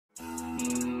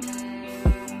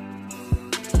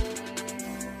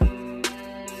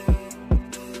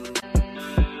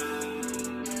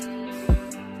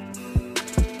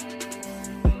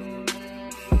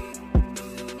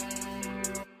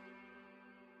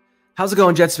How's it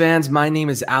going, Jets fans? My name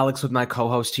is Alex with my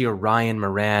co-host here, Ryan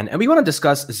Moran, and we want to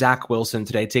discuss Zach Wilson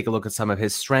today. Take a look at some of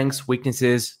his strengths,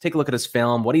 weaknesses, take a look at his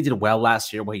film, what he did well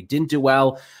last year, what he didn't do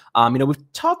well.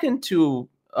 We've talking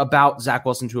about Zach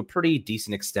Wilson to a pretty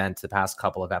decent extent the past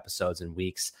couple of episodes and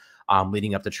weeks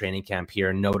leading up to training camp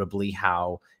here, notably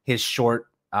how his short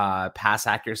pass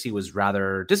accuracy was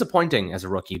rather disappointing as a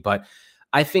rookie. But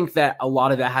I think that a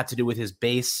lot of that had to do with his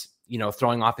base,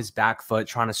 throwing off his back foot,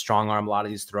 trying to strong arm a lot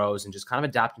of these throws and just kind of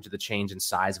adapting to the change in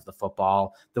size of the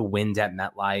football, the wind at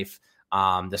MetLife,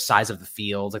 the size of the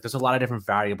field. Like there's a lot of different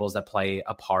variables that play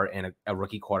a part in a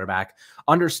rookie quarterback,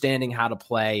 understanding how to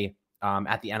play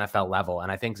at the NFL level. And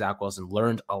I think Zach Wilson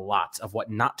learned a lot of what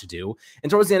not to do. And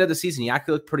towards the end of the season, he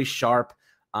actually looked pretty sharp,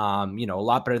 a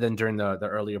lot better than during the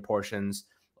earlier portions.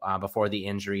 Before the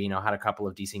injury, had a couple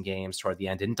of decent games toward the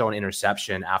end. Didn't throw an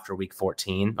interception after week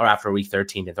 14 or after week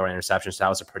 13. Didn't throw an interception. So that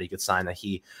was a pretty good sign that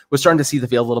he was starting to see the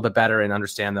field a little bit better and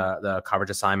understand the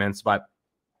coverage assignments. But,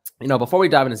 before we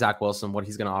dive into Zach Wilson, what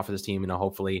he's going to offer this team,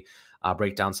 hopefully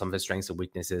break down some of his strengths and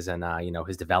weaknesses and,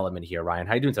 his development here. Ryan,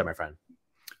 how you doing today, my friend?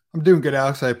 I'm doing good,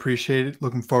 Alex. I appreciate it.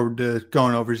 Looking forward to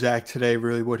going over Zach today,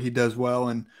 really what he does well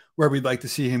and where we'd like to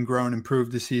see him grow and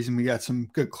improve this season. We got some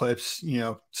good clips,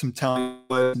 some talent,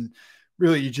 and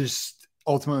really you just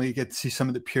ultimately get to see some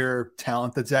of the pure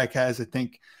talent that Zach has. I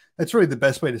think that's really the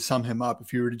best way to sum him up.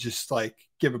 If you were to just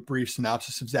give a brief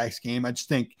synopsis of Zach's game, I just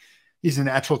think he's a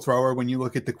natural thrower. When you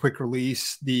look at the quick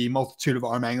release, the multitude of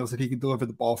arm angles that he can deliver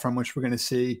the ball from, which we're going to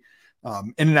see,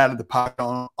 in and out of the pocket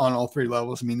on all three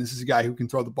levels. I mean, this is a guy who can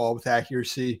throw the ball with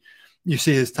accuracy. You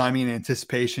see his timing and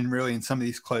anticipation really in some of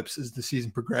these clips as the season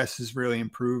progresses really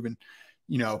improve. And,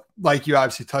 like you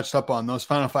obviously touched up on, those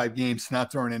final 5 games to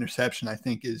not throw an interception, I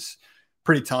think is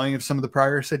pretty telling of some of the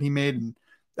progress that he made. And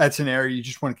that's an area you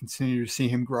just want to continue to see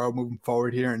him grow moving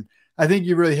forward here. And I think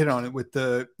you really hit on it with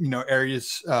the,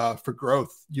 areas for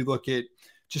growth. You look at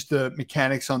just the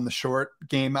mechanics on the short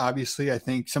game. Obviously, I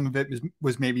think some of it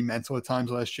was maybe mental at times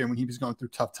last year when he was going through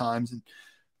tough times. And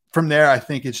from there, I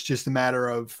think it's just a matter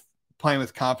of playing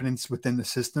with confidence within the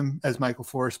system, as Michael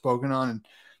Flohr has spoken on. And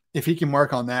if he can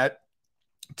work on that,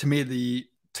 to me, the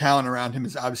talent around him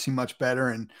is obviously much better,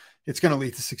 and it's going to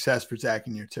lead to success for Zach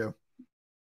in year 2.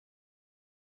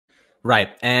 Right.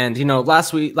 And,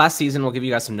 last season, we'll give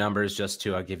you guys some numbers just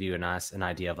to give you an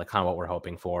idea of kind of what we're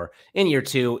hoping for. In year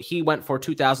 2, he went for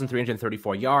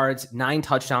 2,334 yards, 9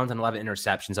 touchdowns and 11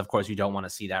 interceptions. Of course, you don't want to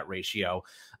see that ratio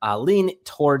lean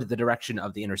toward the direction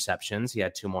of the interceptions. He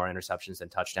had 2 more interceptions than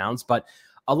touchdowns, but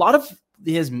a lot of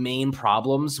his main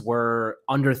problems were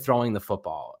underthrowing the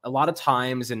football. A lot of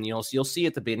times, and you'll see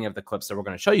at the beginning of the clips that we're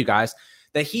going to show you guys,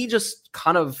 that he just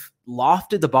kind of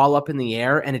lofted the ball up in the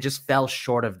air and it just fell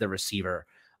short of the receiver.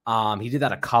 He did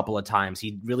that a couple of times.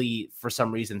 He really, for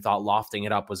some reason, thought lofting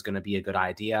it up was going to be a good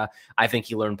idea. I think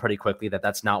he learned pretty quickly that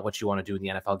that's not what you want to do in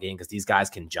the NFL game, because these guys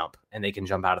can jump and they can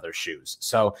jump out of their shoes.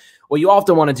 So what you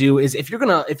often want to do is if you're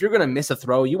gonna miss a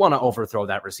throw, you want to overthrow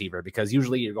that receiver, because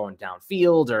usually you're going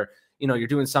downfield or you're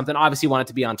doing something. Obviously, you want it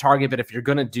to be on target, but if you're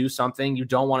going to do something, you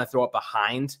don't want to throw it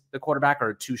behind the quarterback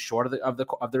or too short of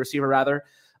the receiver, rather.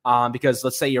 Because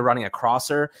let's say you're running a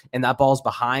crosser and that ball's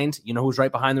behind, who's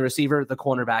right behind the receiver? The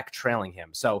cornerback trailing him.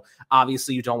 So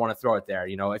obviously you don't want to throw it there.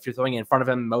 If you're throwing it in front of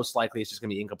him, most likely it's just going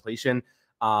to be incompletion.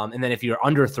 And then if you're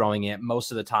underthrowing it,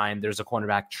 most of the time there's a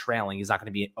cornerback trailing. He's not going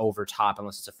to be over top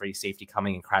unless it's a free safety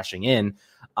coming and crashing in.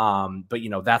 But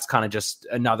that's kind of just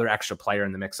another extra player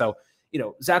in the mix. So,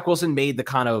 Zach Wilson made the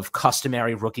kind of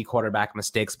customary rookie quarterback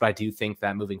mistakes, but I do think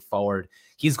that moving forward,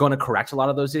 he's going to correct a lot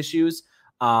of those issues.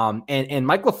 And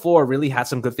Mike LaFleur really had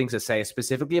some good things to say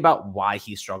specifically about why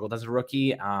he struggled as a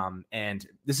rookie. And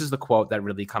this is the quote that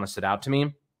really kind of stood out to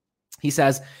me. He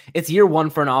says, it's year 1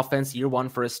 for an offense, year 1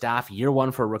 for a staff, year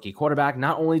 1 for a rookie quarterback.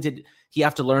 Not only did he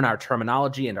have to learn our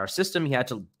terminology and our system, he had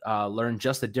to learn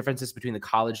just the differences between the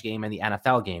college game and the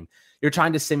NFL game. You're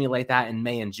trying to simulate that in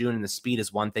May and June, and the speed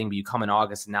is one thing, but you come in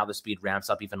August and now the speed ramps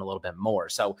up even a little bit more.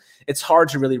 So it's hard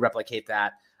to really replicate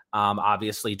that.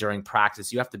 Obviously during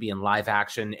practice, you have to be in live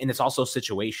action, and it's also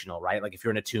situational, right? Like if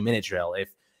you're in a 2-minute drill,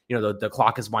 if the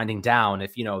clock is winding down,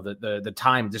 if the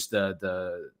time, just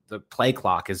the play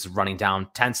clock is running down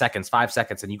 10 seconds, 5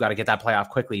 seconds, and you got to get that play off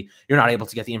quickly, you're not able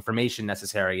to get the information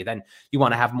necessary. Then you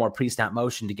want to have more pre-snap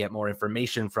motion to get more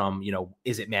information from,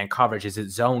 is it man coverage? Is it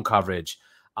zone coverage?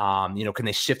 Can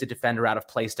they shift a defender out of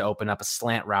place to open up a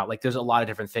slant route? Like there's a lot of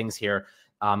different things here.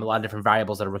 A lot of different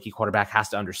variables that a rookie quarterback has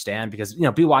to understand, because,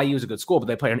 BYU is a good school, but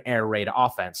they play an air raid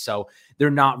offense. So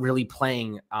they're not really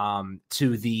playing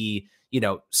to the,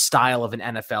 style of an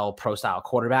NFL pro style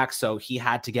quarterback. So he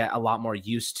had to get a lot more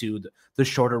used to the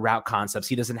shorter route concepts.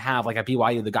 He doesn't have, like at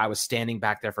BYU, the guy was standing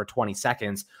back there for 20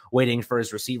 seconds waiting for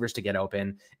his receivers to get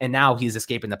open. And now he's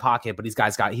escaping the pocket, but he's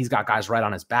got guys right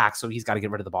on his back. So he's got to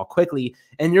get rid of the ball quickly.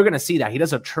 And you're going to see that he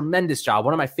does a tremendous job.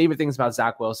 One of my favorite things about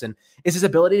Zach Wilson is his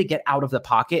ability to get out of the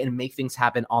pocket and make things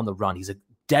happen on the run. He's a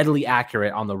deadly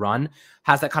accurate on the run,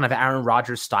 has that kind of Aaron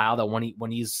Rodgers style that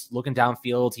when he's looking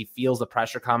downfield, he feels the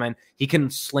pressure coming. He can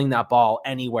sling that ball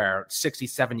anywhere, 60,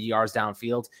 70 yards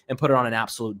downfield and put it on an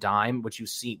absolute dime, what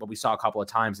we saw a couple of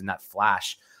times in that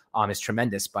flash is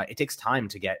tremendous, but it takes time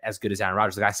to get as good as Aaron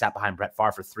Rodgers. The guy sat behind Brett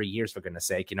Favre for 3 years, for goodness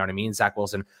sake. You know what I mean? Zach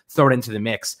Wilson, throw it into the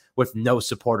mix with no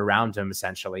support around him,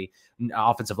 essentially.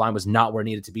 Offensive line was not where it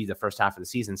needed to be the first half of the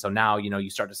season. So now, you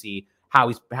start to see how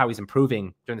he's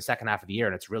improving during the second half of the year,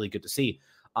 and it's really good to see.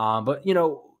 But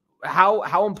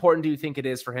how important do you think it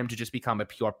is for him to just become a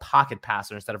pure pocket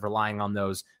passer instead of relying on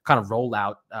those kind of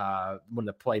rollout when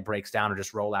the play breaks down, or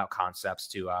just rollout concepts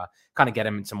to kind of get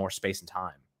him into more space and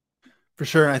time? For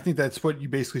sure. And I think that's what you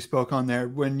basically spoke on there.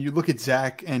 When you look at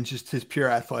Zach and just his pure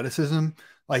athleticism,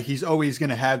 like he's always going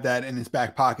to have that in his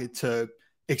back pocket to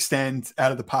extend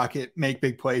out of the pocket, make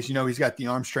big plays. He's got the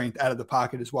arm strength out of the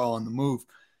pocket as well on the move.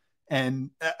 And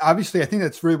obviously, I think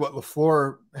that's really what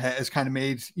LaFleur has kind of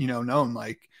made, known,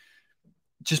 like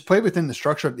just play within the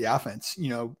structure of the offense.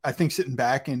 I think sitting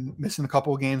back and missing a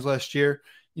couple of games last year,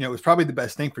 was probably the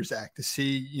best thing for Zach to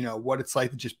see, what it's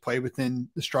like to just play within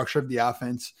the structure of the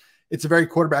offense. It's a very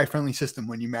quarterback friendly system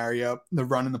when you marry up the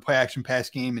run and the play action pass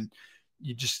game, and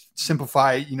you just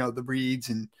simplify, the reads,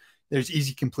 and there's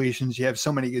easy completions. You have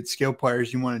so many good skill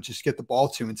players you want to just get the ball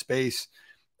to in space.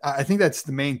 I think that's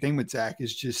the main thing with Zach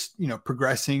is just,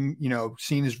 progressing,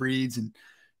 seeing his reads, and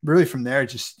really from there,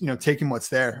 just, taking what's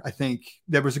there. I think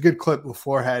there was a good clip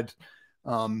LaFleur had.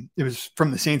 It was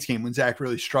from the Saints game when Zach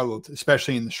really struggled,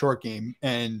 especially in the short game.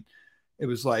 And it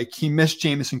was like he missed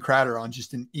Jamison Crowder on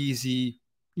just an easy,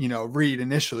 read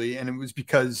initially. And it was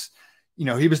because,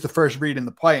 he was the first read in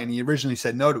the play and he originally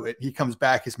said no to it. He comes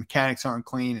back, his mechanics aren't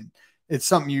clean, and it's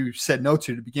something you said no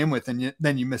to begin with, and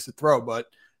then you miss the throw. But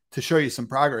to show you some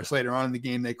progress later on in the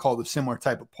game, they called a similar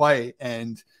type of play,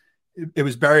 and it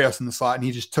was Berrios in the slot, and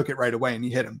he just took it right away and he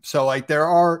hit him. So like there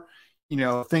are,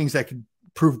 things that could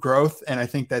prove growth. And I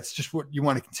think that's just what you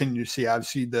want to continue to see.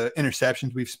 Obviously the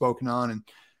interceptions we've spoken on, and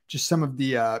just some of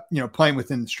the, playing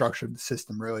within the structure of the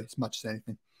system really as much as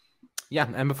anything. Yeah,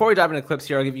 and before we dive into clips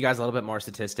here, I'll give you guys a little bit more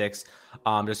statistics,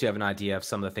 just so you have an idea of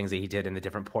some of the things that he did in the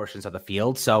different portions of the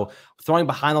field. So throwing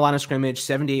behind the line of scrimmage,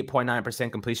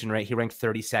 78.9% completion rate. He ranked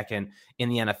 32nd in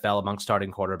the NFL among starting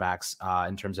quarterbacks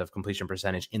in terms of completion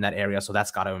percentage in that area. So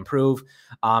that's got to improve.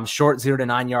 Short 0 to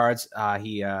 9 yards,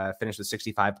 he finished with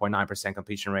 65.9%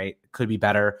 completion rate. Could be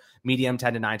better. Medium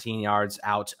 10 to 19 yards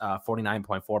out,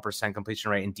 49.4%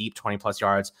 completion rate. And deep 20 plus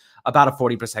yards, about a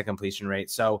 40% completion rate.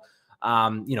 So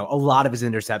a lot of his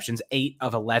interceptions, 8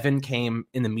 of 11 came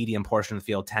in the medium portion of the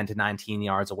field, 10 to 19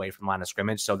 yards away from line of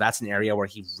scrimmage. So that's an area where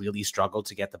he really struggled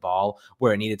to get the ball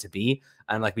where it needed to be.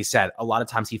 And like we said, a lot of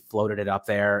times he floated it up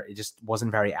there. It just wasn't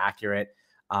very accurate.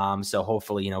 So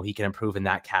hopefully, he can improve in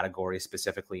that category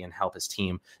specifically and help his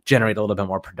team generate a little bit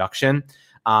more production.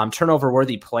 Turnover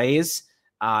worthy plays.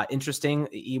 Interesting.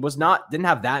 He didn't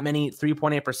have that many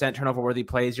 3.8% turnover worthy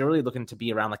plays. You're really looking to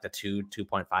be around like the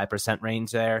 2.5% range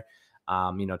there.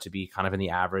 To be kind of in the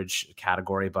average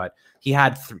category, but he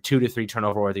had 2 to 3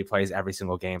 turnover worthy plays every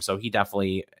single game. So he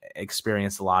definitely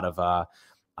experienced a lot of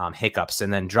hiccups.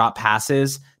 And then drop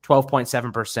passes,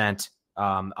 12.7%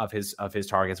 of his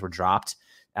targets were dropped,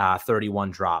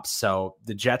 31 drops. So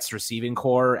the Jets receiving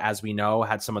core, as we know,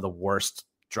 had some of the worst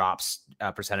drops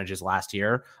percentages last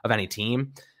year of any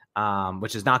team.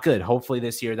 Which is not good. Hopefully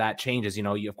this year that changes.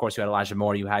 Of course, you had Elijah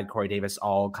Moore, you had Corey Davis,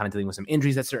 all kind of dealing with some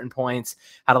injuries at certain points,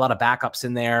 had a lot of backups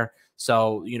in there.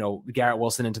 So, Garrett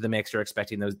Wilson into the mix, you're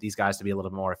expecting these guys to be a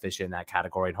little more efficient in that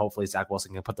category. And hopefully Zach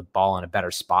Wilson can put the ball in a better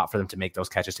spot for them to make those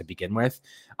catches to begin with.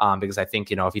 Because I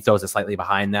think, if he throws it slightly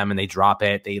behind them and they drop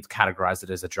it, they categorize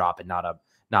it as a drop and not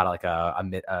like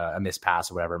a missed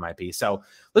pass or whatever it might be. So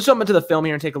let's jump into the film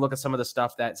here and take a look at some of the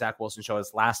stuff that Zach Wilson showed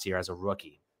us last year as a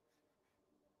rookie.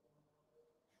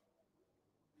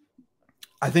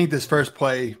 I think this first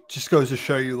play just goes to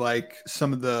show you like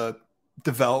some of the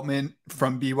development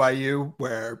from BYU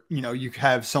where, you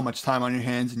have so much time on your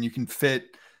hands and you can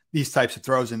fit these types of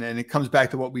throws in. And it comes back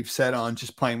to what we've said on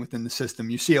just playing within the system.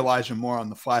 You see Elijah Moore on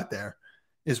the flat there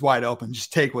is wide open.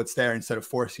 Just take what's there instead of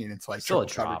forcing it. It's like still a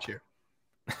drop here.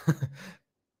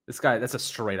 This guy, that's a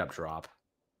straight up drop.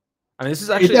 I mean, this is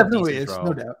actually it definitely is,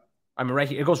 no doubt. I mean, right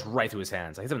here, it goes right through his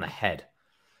hands. Like, hits him in the head.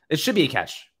 It should be a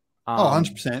catch. Oh,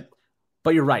 100%.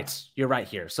 But you're right. You're right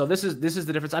here. So this is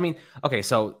the difference. I mean, okay,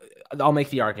 so I'll make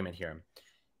the argument here.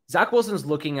 Zach Wilson's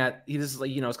looking at he's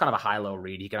like, it's kind of a high-low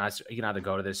read. He can either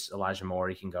go to this Elijah Moore.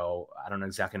 He can go. I don't know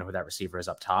exactly who that receiver is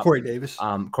up top. Corey Davis.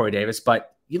 Corey Davis.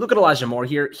 But you look at Elijah Moore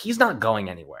here. He's not going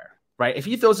anywhere, right? If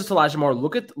he throws this to Elijah Moore,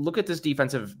 look at this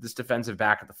defensive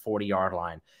back at the 40-yard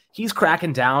line. He's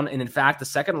cracking down, and in fact, the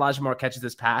second Elijah Moore catches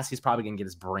this pass, he's probably going to get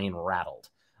his brain rattled.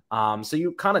 So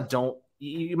you kind of don't.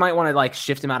 You might want to like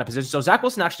shift him out of position. So Zach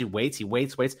Wilson actually waits. He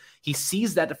waits. He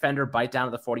sees that defender bite down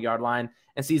to the 40-yard line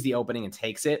and sees the opening and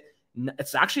takes it.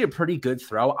 It's actually a pretty good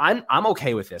throw. I'm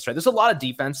okay with this, right? There's a lot of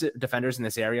defenders in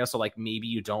this area. So like maybe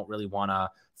you don't really want to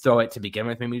throw it to begin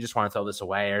with. Maybe you just want to throw this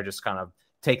away or just kind of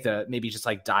maybe just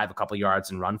like dive a couple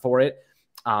yards and run for it.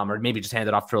 Or maybe just hand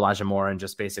it off to Elijah Moore and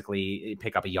just basically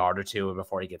pick up a yard or two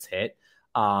before he gets hit.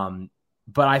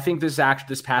 But I think this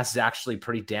pass is actually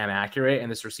pretty damn accurate, and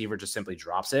this receiver just simply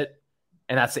drops it,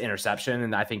 and that's the interception.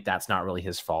 And I think that's not really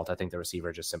his fault. I think the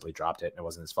receiver just simply dropped it, and it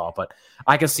wasn't his fault. But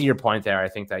I can see your point there. I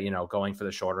think that going for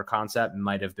the shorter concept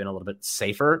might have been a little bit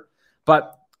safer.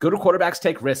 But good quarterbacks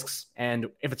take risks, and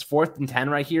if it's 4th and 10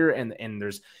 right here, and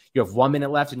you have 1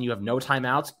 minute left and you have no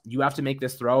timeouts, you have to make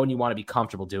this throw, and you want to be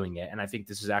comfortable doing it. And I think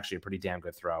this is actually a pretty damn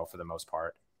good throw for the most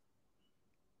part.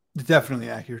 Definitely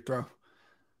accurate throw.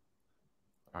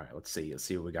 All right, let's see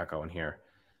what we got going here.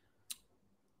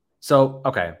 So,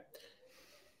 okay.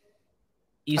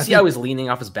 You see how he's leaning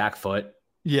off his back foot?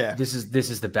 Yeah. This is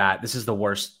the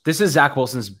worst. This is Zach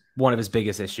Wilson's one of his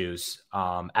biggest issues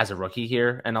as a rookie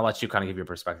here. And I'll let you kind of give your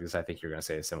perspective because I think you're going to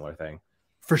say a similar thing.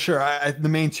 For sure. The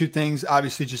main two things,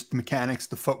 obviously just the mechanics,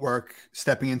 the footwork,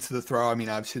 stepping into the throw. I mean,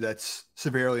 obviously that's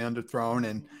severely underthrown.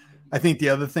 And I think the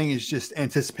other thing is just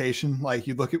anticipation. Like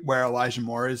you look at where Elijah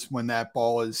Moore is when that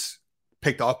ball is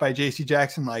picked off by JC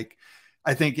Jackson. Like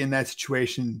I think in that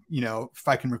situation, if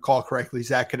I can recall correctly,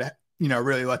 Zach could,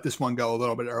 really let this one go a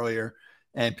little bit earlier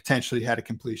and potentially had a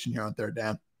completion here on 3rd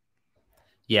down.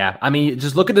 Yeah. I mean,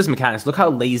 just look at his mechanics. Look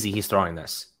how lazy he's throwing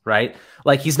this, right?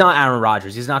 Like he's not Aaron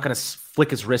Rodgers. He's not going to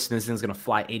flick his wrist and this thing's going to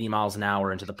fly 80 miles an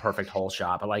hour into the perfect hole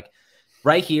shot. But like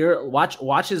right here, watch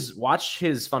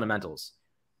his fundamentals.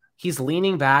 He's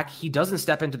leaning back. He doesn't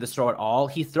step into this throw at all.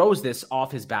 He throws this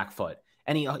off his back foot.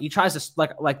 And he tries to,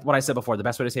 like what I said before, the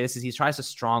best way to say this is he tries to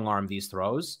strong arm these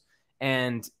throws.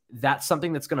 And that's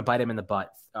something that's going to bite him in the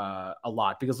butt a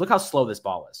lot because look how slow this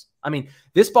ball is. I mean,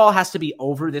 this ball has to be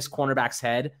over this cornerback's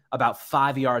head about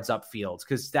 5 yards upfield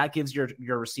because that gives your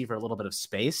receiver a little bit of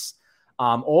space.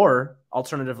 Or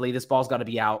alternatively, this ball's got to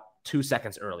be out 2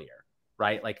 seconds earlier,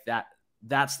 right? Like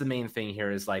that's the main thing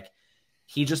here is like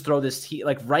he just throw this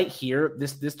right here.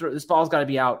 This ball's got to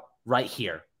be out right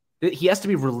here. He has to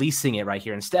be releasing it right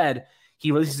here. Instead,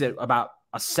 he releases it about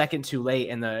a second too late,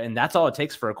 and that's all it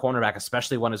takes for a cornerback,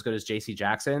 especially one as good as J.C.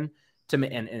 Jackson,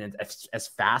 and as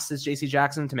fast as J.C.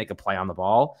 Jackson to make a play on the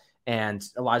ball. And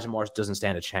Elijah Moore doesn't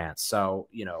stand a chance. So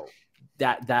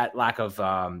that lack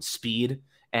of speed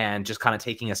and just kind of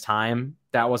taking his time,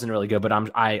 that wasn't really good. But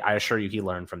I assure you, he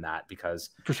learned from that because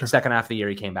for sure. Second half of the year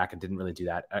he came back and didn't really do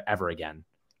that ever again.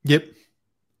 Yep.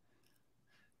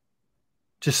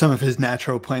 Just some of his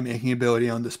natural playmaking ability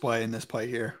on display in this play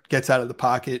here. Gets out of the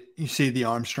pocket. You see the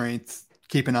arm strength,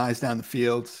 keeping eyes down the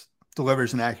field,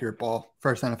 delivers an accurate ball.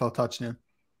 First NFL touchdown.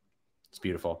 It's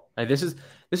beautiful. Like, this is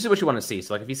what you want to see.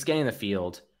 So like if he's scanning the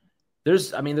field,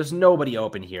 there's nobody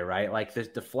open here, right? Like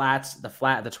the flat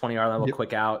at the 20-yard line, yep.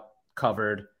 Quick out,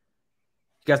 covered. You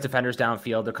guys defenders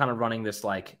downfield. They're kind of running this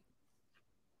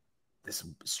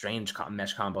strange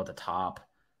mesh combo at the top.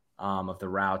 Of the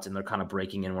routes, and they're kind of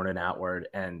breaking inward and outward,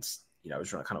 and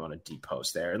just kind of on a deep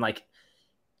post there, and like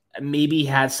maybe he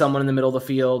had someone in the middle of the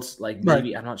field, like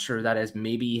maybe right. I'm not sure who that is.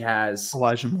 Maybe he has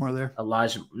Elijah Moore there.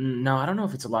 No, I don't know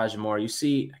if it's Elijah Moore. You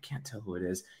see, I can't tell who it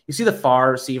is. You see the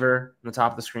far receiver on the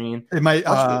top of the screen. It might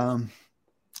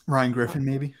Ryan Griffin,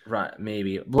 maybe. Right,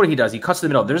 maybe. What he does, he cuts to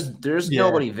the middle. There's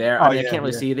nobody there. I can't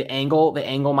really see the angle. The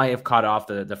angle might have cut off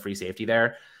the free safety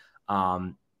there.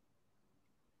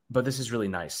 But this is really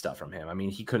nice stuff from him. I mean,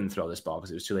 he couldn't throw this ball because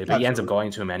it was too late, but Absolutely. He ends up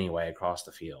going to him anyway across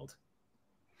the field.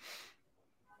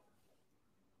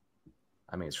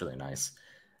 I mean, it's really nice.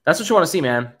 That's what you want to see,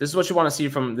 man. This is what you want to see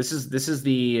from this is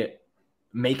the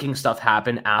making stuff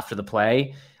happen after the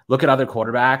play. Look at other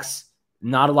quarterbacks.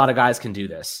 Not a lot of guys can do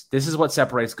this. This is what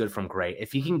separates good from great.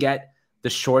 If he can get the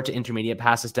short to intermediate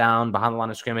passes down, behind the line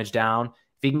of scrimmage down,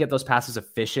 if he can get those passes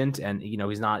efficient and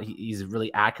he's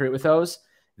really accurate with those,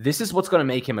 this is what's going to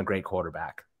make him a great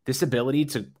quarterback. This ability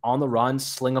to, on the run,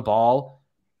 sling a ball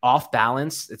off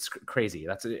balance, it's crazy.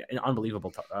 That's an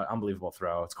unbelievable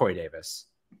throw. It's Corey Davis.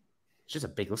 He's just a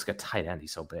big, looks like a tight end.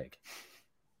 He's so big.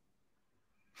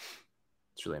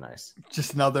 It's really nice.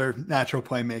 Just another natural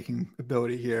playmaking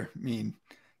ability here. I mean,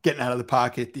 getting out of the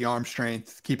pocket, the arm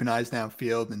strength, keeping eyes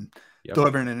downfield, and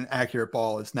delivering an accurate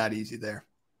ball is not easy there.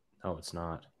 No, it's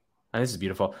not. And this is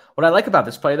beautiful. What I like about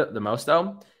this play the most,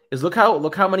 though, is look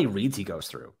how many reads he goes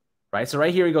through. Right, so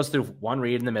right here he goes through one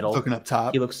read in the middle. Looking up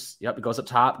top. He looks. Yep, he goes up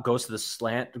top, goes to the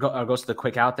slant, goes to the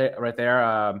quick out there, right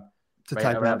there.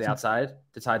 Right around the outside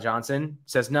to Ty Johnson.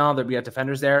 Says no, that we have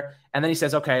defenders there, and then he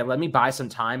says, "Okay, let me buy some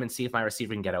time and see if my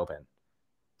receiver can get open."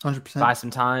 100%. Buy some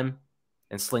time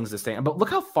and slings this thing. But look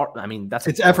how far. I mean,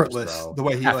 it's effortless throw. The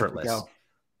way he effortless. Let it go.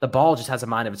 The ball just has a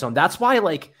mind of its own. That's why,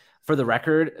 like, for the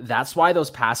record, that's why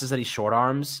those passes that he short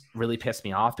arms really piss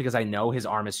me off, because I know his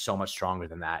arm is so much stronger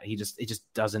than that. It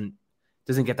just doesn't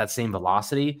get that same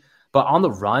velocity. But on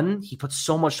the run, he puts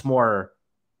so much more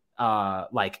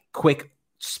like quick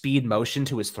speed motion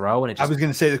to his throw. And I was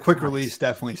going to say the quick release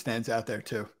definitely stands out there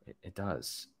too. It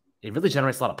does. It really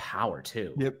generates a lot of power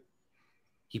too. Yep.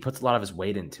 He puts a lot of his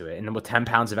weight into it. And with 10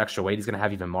 pounds of extra weight, he's going to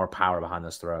have even more power behind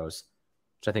those throws,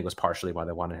 which I think was partially why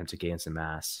they wanted him to gain some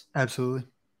mass. Absolutely.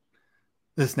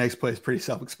 This next play is pretty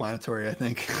self-explanatory, I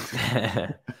think.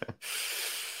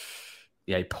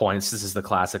 Yeah, he points. This is the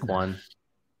classic one.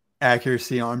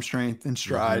 Accuracy, arm strength, and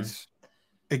strides.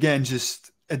 Mm-hmm. Again,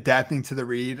 just adapting to the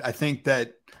read. I think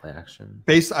that play action.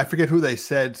 I forget who they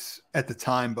said at the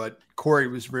time, but Corey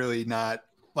was really not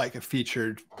like a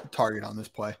featured target on this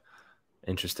play.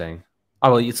 Interesting.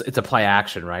 Oh, well, it's a play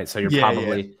action, right? So you're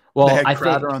probably well. They had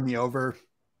Crowder on the over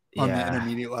on the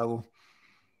intermediate level.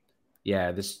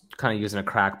 Yeah, this kind of using a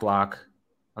crack block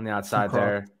on the outside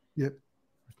there. Yep.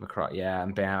 McCraw, yeah,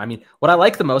 and bam. I mean, what I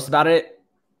like the most about it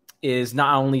is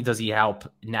not only does he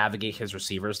help navigate his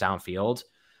receivers downfield,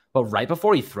 but right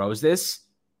before he throws this,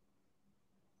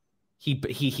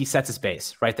 he sets his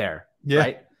base right there. Yeah,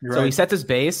 right. So he sets his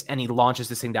base and he launches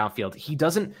this thing downfield. He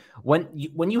doesn't when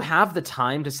you have the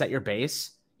time to set your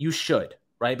base, you should,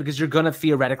 right? Because you're going to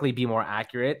theoretically be more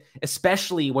accurate,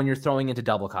 especially when you're throwing into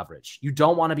double coverage. You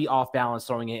don't want to be off balance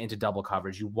throwing it into double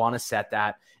coverage. You want to set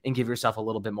that and give yourself a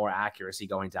little bit more accuracy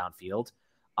going downfield.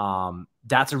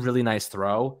 That's a really nice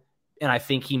throw. And I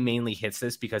think he mainly hits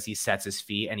this because he sets his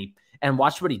feet and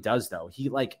watch what he does though. He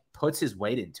like puts his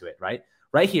weight into it, right?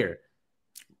 Right here.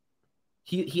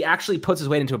 He actually puts his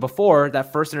weight into it. Before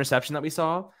that first interception that we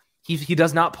saw, he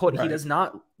does not he does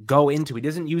not go into, he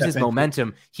doesn't use his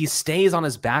momentum. He stays on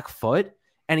his back foot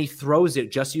and he throws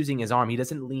it just using his arm. He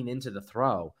doesn't lean into the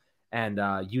throw and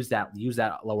use that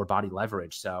lower body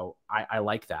leverage. So I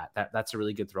like that. That's a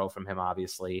really good throw from him.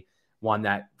 Obviously one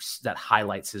that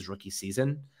highlights his rookie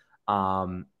season.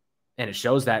 And it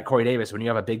shows that Corey Davis, when you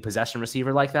have a big possession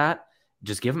receiver like that,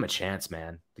 just give him a chance,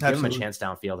 man. Give him a chance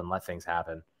downfield and let things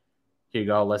happen. Here you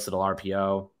go. Let's little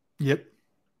RPO. Yep.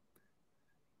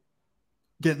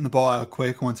 Getting the ball out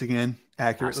quick once again,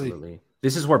 accurately. Absolutely.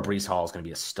 This is where Breece Hall is going to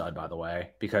be a stud, by the way,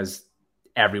 because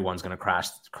everyone's going to crash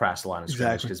the line of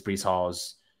scrimmage because Breece Hall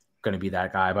is going to be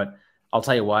that guy. But I'll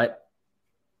tell you what,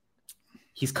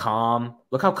 he's calm.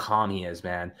 Look how calm he is,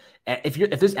 man. If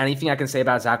there's anything I can say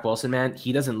about Zach Wilson, man,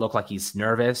 he doesn't look like he's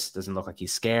nervous. Doesn't look like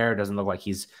he's scared. Doesn't look like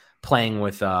he's playing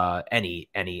with any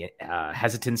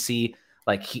hesitancy.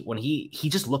 Like he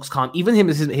just looks calm. Even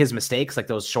his mistakes, like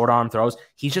those short arm throws,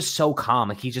 he's just so calm.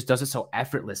 Like he just does it so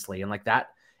effortlessly. And like that,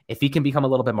 if he can become a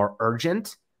little bit more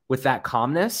urgent with that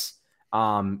calmness,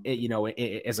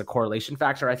 as a correlation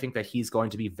factor, I think that he's going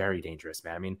to be very dangerous,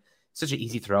 man. I mean, such an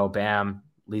easy throw, bam,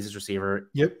 leads his receiver.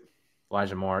 Yep.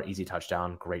 Elijah Moore, easy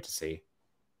touchdown. Great to see.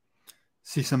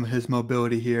 See some of his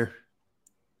mobility here.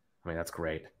 I mean, that's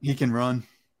great. He can run.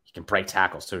 He can break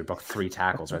tackles too. He broke 3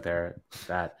 tackles right there.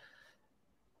 That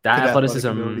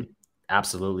athleticism,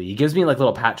 absolutely. He gives me like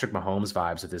little Patrick Mahomes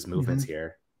vibes with his movements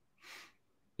here.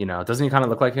 You know, doesn't he kind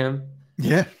of look like him?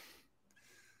 Yeah.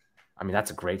 I mean, that's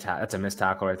a great that's a missed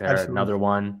tackle right there. Absolutely. Another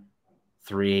one,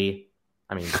 3.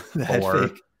 I mean,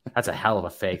 4. That's a hell of a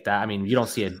fake. That I mean, you don't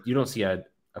see a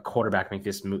quarterback make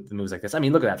this moves like this. I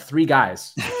mean, look at that. 3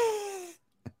 guys.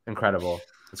 Incredible.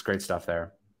 That's great stuff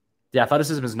there. Yeah,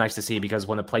 athleticism is nice to see because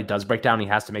when the play does break down, he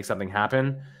has to make something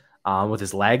happen. With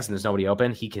his legs and there's nobody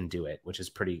open, he can do it, which is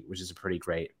a pretty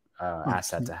great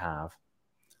asset to have.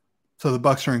 So the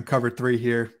Bucs are in cover 3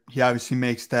 here. He obviously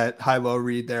makes that high-low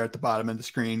read there at the bottom of the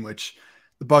screen, which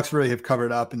the Bucs really have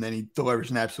covered up, and then he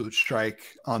delivers an absolute strike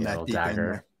on that deep dagger. end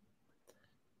there.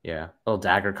 Yeah, little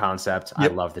dagger concept.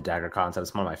 Yep. I love the dagger concept.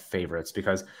 It's one of my favorites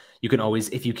because you can always,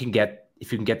 if you can get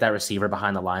that receiver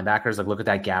behind the linebackers, like look at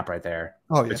that gap right there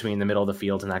between the middle of the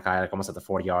field and that guy, like almost at the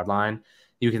 40-yard line.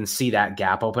 You can see that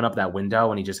gap open up, that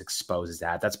window, and he just exposes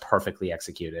that. That's perfectly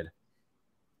executed.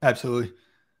 Absolutely.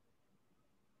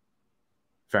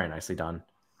 Very nicely done.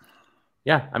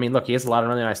 Yeah, I mean, look, he has a lot of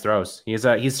really nice throws. He's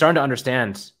starting to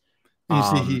understand. You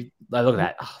see, Look at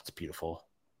that. Oh, it's beautiful.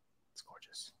 It's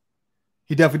gorgeous.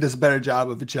 He definitely does a better job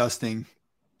of adjusting,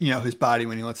 his body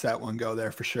when he lets that one go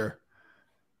there for sure.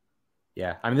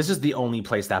 Yeah, I mean, this is the only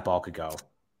place that ball could go,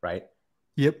 right?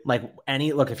 Yep. Like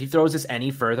if he throws this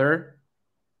any further,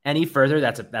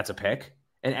 that's a pick,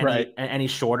 and any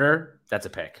shorter, that's a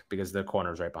pick because the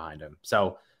corner's right behind him.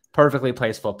 So perfectly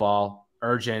placed football,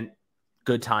 urgent,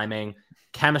 good timing,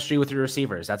 chemistry with your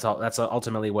receivers. That's all. That's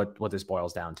ultimately what this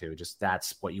boils down to. Just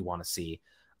that's what you want to see.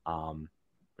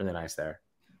 Really nice there.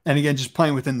 And again, just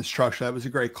playing within the structure. That was a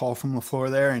great call from LaFleur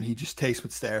there, and he just takes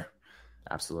what's there.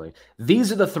 Absolutely.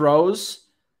 These are the throws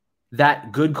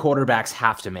that good quarterbacks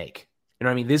have to make. You know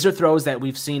what I mean? These are throws that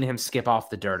we've seen him skip off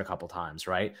the dirt a couple times,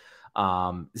 right?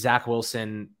 Zach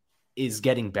Wilson is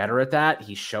getting better at that.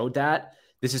 He showed that.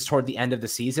 This is toward the end of the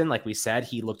season. Like we said,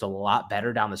 he looked a lot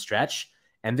better down the stretch,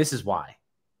 and this is why.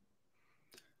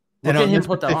 Look at him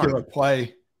put that particular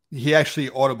play. He actually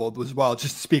audibled as well,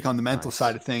 just to speak on the mental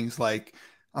side of things. Like,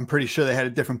 I'm pretty sure they had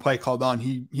a different play called on.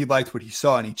 He liked what he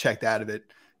saw, and he checked out of it.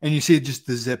 And you see just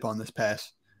the zip on this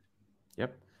pass.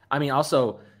 Yep. I mean,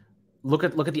 also look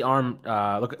at the arm.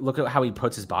 Look at how he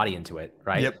puts his body into it.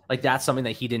 Right. Yep. Like that's something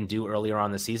that he didn't do earlier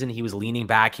on the season. He was leaning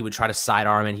back. He would try to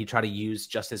sidearm and he'd try to use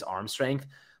just his arm strength.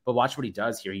 But watch what he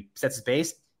does here. He sets his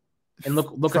base and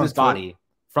look at his body.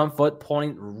 Front foot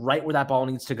pointing right where that ball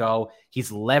needs to go.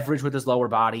 He's leveraged with his lower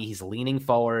body. He's leaning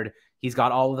forward. He's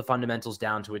got all of the fundamentals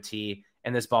down to a T.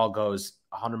 And this ball goes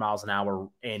 100 miles an hour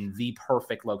in the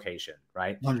perfect location,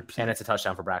 right? 100%. And it's a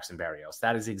touchdown for Braxton Berrios.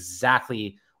 That is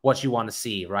exactly what you want to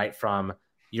see, right? From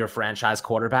your franchise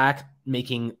quarterback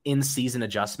making in-season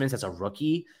adjustments as a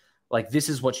rookie. Like, this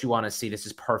is what you want to see. This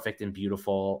is perfect and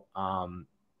beautiful.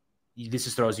 This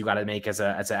is throws you got to make as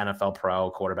an NFL pro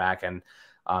quarterback. And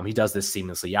he does this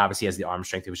seamlessly. Obviously, he has the arm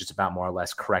strength. It was just about more or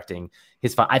less correcting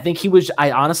his I think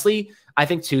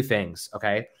two things,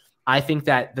 okay? I think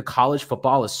that the college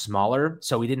football is smaller,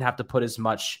 so he didn't have to put as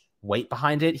much weight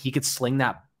behind it. He could sling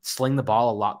the ball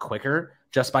a lot quicker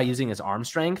just by using his arm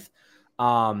strength.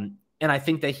 And I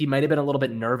think that he might have been a little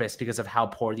bit nervous because of how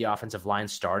poor the offensive line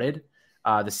started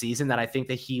the season, that I think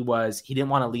that he didn't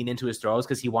want to lean into his throws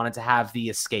because he wanted to have the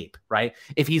escape, right?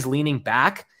 If he's leaning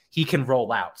back, he can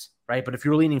roll out, right? But if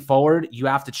you're leaning forward, you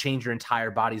have to change your entire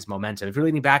body's momentum. If you're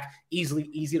leaning back,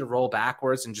 easy to roll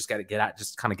backwards and just kind of get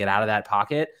out of that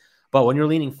pocket. But when you're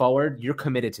leaning forward, you're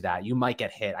committed to that. You might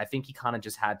get hit. I think he kind of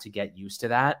just had to get used to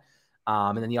that.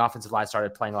 And then the offensive line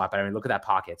started playing a lot better. I mean, look at that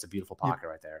pocket. It's a beautiful pocket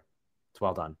right there. It's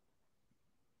well done.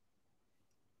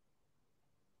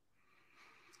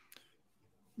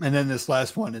 And then this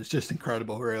last one is just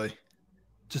incredible, really.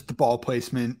 Just the ball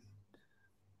placement.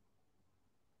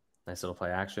 Nice little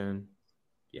play action.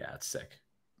 Yeah, it's sick.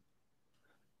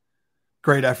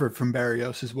 Great effort from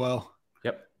Berrios as well.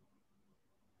 Yep.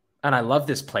 And I love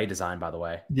this play design, by the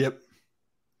way. Yep.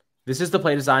 This is the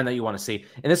play design that you want to see.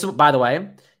 And this is, by the way,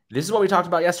 this is what we talked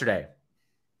about yesterday.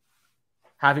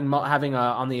 Having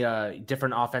on the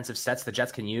different offensive sets the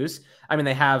Jets can use. I mean,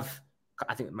 they have,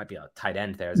 I think it might be a tight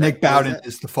end there. Nick Bowden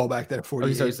is the fullback there for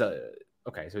you. So he's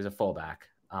a fullback.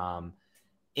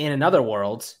 In another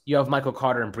world, you have Michael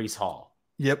Carter and Breece Hall.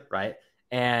 Yep. Right.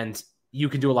 And you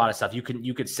can do a lot of stuff. You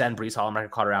could send Breece Hall and Michael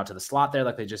Carter out to the slot there,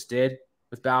 like they just did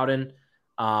with Bowden.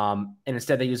 And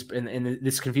instead they use, and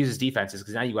this confuses defenses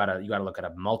because now you gotta look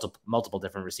at multiple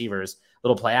different receivers.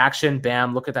 Little play action,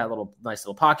 bam! Look at that nice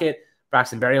little pocket.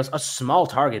 Braxton Berrios, a small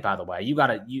target, by the way.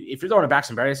 If you're throwing a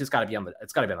Braxton Berrios, it's gotta be on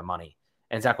the money.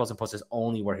 And Zach Wilson puts this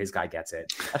only where his guy gets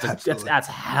it. That's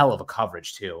hell of a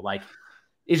coverage too. Like,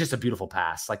 it's just a beautiful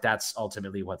pass. Like, that's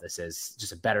ultimately what this is.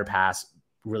 Just a better pass.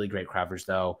 Really great coverage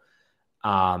though.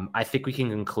 I think we can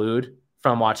conclude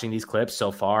from watching these clips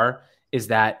so far is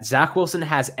that Zach Wilson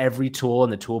has every tool in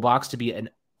the toolbox to be an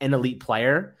elite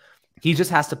player. He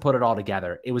just has to put it all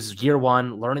together. It was year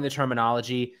one, learning the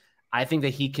terminology. I think that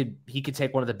he could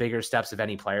take one of the bigger steps of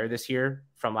any player this year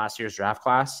from last year's draft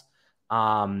class.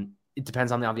 It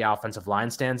depends on how the offensive line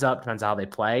stands up, depends on how they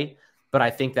play. But I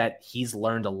think that he's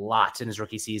learned a lot in his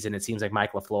rookie season. It seems like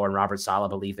Mike LaFleur and Robert Saleh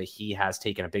believe that he has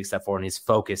taken a big step forward, and his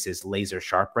focus is laser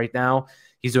sharp right now.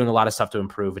 He's doing a lot of stuff to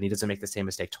improve, and he doesn't make the same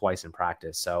mistake twice in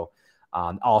practice. So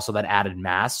also that added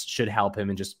mass should help him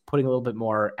in just putting a little bit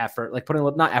more effort, like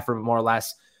not effort, but more or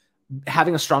less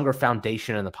having a stronger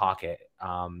foundation in the pocket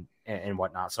and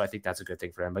whatnot. So I think that's a good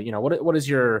thing for him. But, what is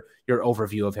your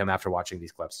overview of him after watching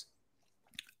these clips?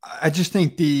 I just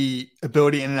think the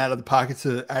ability in and out of the pocket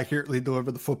to accurately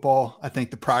deliver the football, I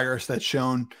think the progress that's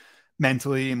shown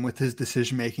mentally and with his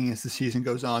decision-making as the season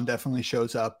goes on definitely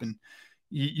shows up. And,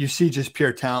 you see just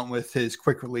pure talent with his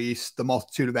quick release, the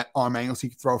multitude of arm angles he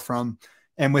can throw from,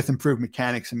 and with improved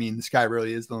mechanics. I mean, the sky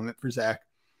really is the limit for Zach.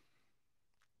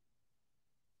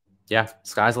 Yeah,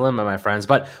 sky's the limit, my friends.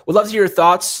 But we'd love to hear your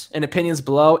thoughts and opinions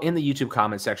below in the YouTube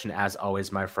comment section, as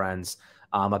always, my friends,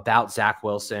 about Zach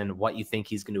Wilson, what you think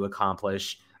he's going to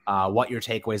accomplish, what your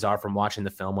takeaways are from watching the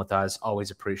film with us.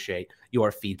 Always appreciate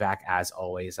your feedback, as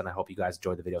always. And I hope you guys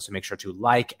enjoyed the video. So make sure to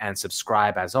like and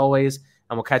subscribe, as always.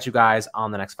 And we'll catch you guys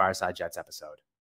on the next Fireside Jets episode.